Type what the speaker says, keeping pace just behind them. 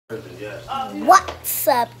What's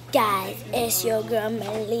up, guys? It's your girl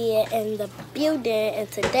Malia in the building,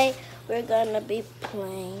 and today we're gonna be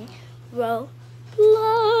playing Roblox.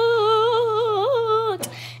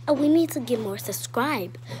 And we need to get more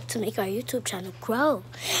subscribed to make our YouTube channel grow.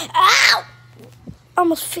 Ow!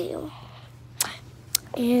 Almost fell.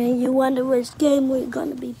 And you wonder which game we're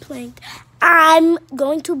gonna be playing. I'm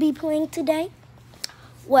going to be playing today.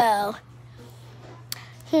 Well,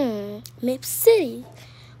 Mip City.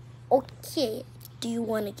 Okay, do you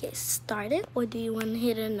want to get started or do you want to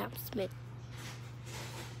hit an announcement?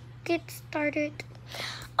 Get started.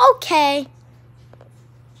 Okay.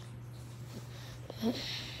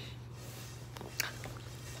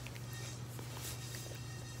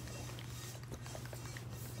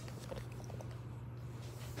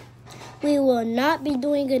 We will not be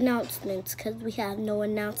doing announcements because we have no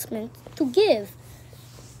announcements to give.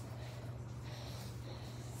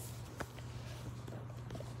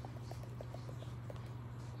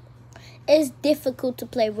 It's difficult to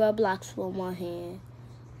play Roblox with one hand.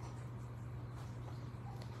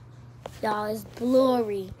 Y'all, it's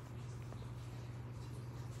blurry.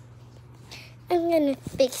 I'm gonna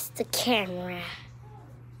fix the camera.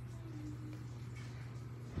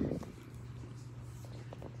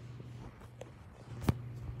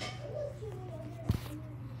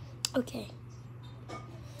 Okay.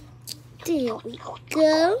 There we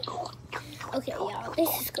go. Okay, y'all,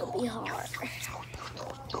 this is gonna be hard.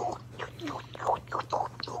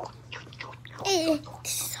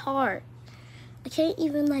 This is hard. I can't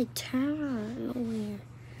even like turn nowhere.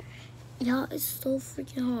 Y'all, it's so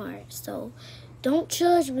freaking hard. So don't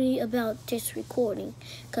judge me about this recording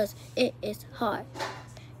because it is hard.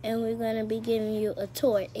 And we're gonna be giving you a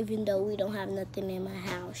tour even though we don't have nothing in my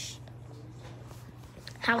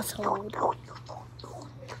household.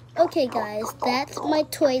 Okay guys, that's my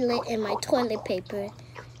toilet and my toilet paper.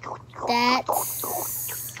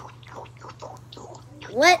 That's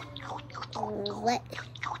what? Oh my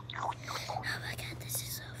god, this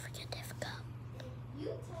is so freaking difficult.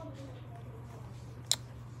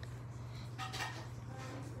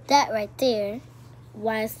 That right there.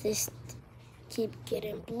 Why does this keep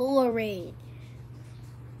getting blurry?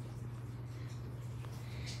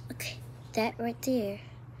 Okay, that right there.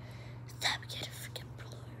 Stop getting freaking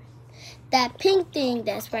blurry. That pink thing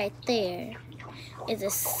that's right there is a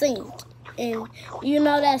sink. And you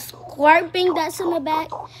know that squirting that's in the back?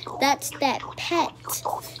 That's that pet.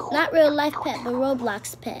 Not real life pet, but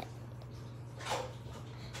Roblox pet.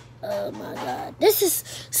 Oh my god. This is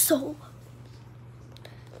so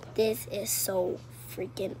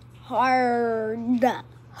freaking hard.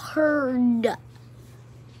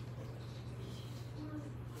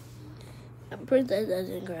 A princess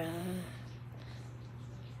doesn't cry.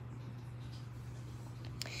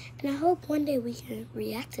 And I hope one day we can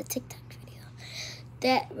react to TikTok video.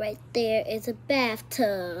 That right there is a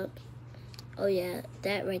bathtub. Oh yeah,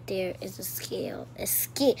 that right there is a scale. A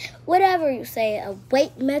scale. Whatever you say, a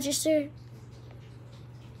weight measure.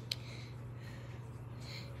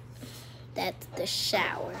 That's the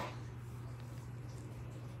shower.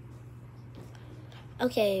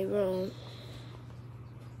 Okay, room.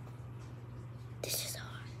 This is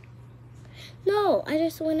hard. No, I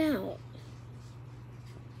just went out.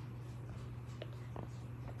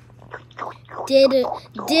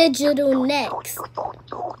 Digital next.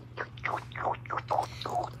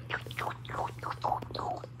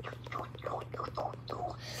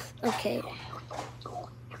 Okay.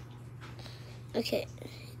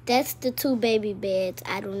 That's the two baby beds.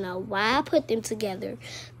 I don't know why I put them together,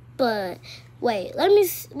 but wait. Let me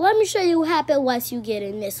show you what happens once you get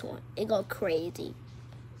in this one. It go crazy.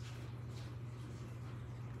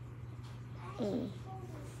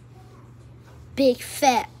 Big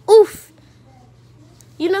fat oof.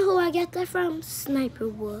 You know who I got that from? Sniper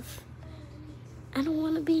Wolf. I don't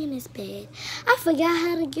want to be in this bed. I forgot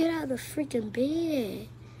how to get out of the freaking bed.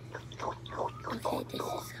 Okay, this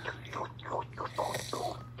is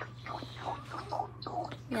hard.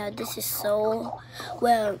 Yeah, this is so...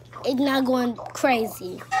 Well, it's not going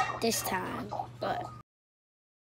crazy this time, but...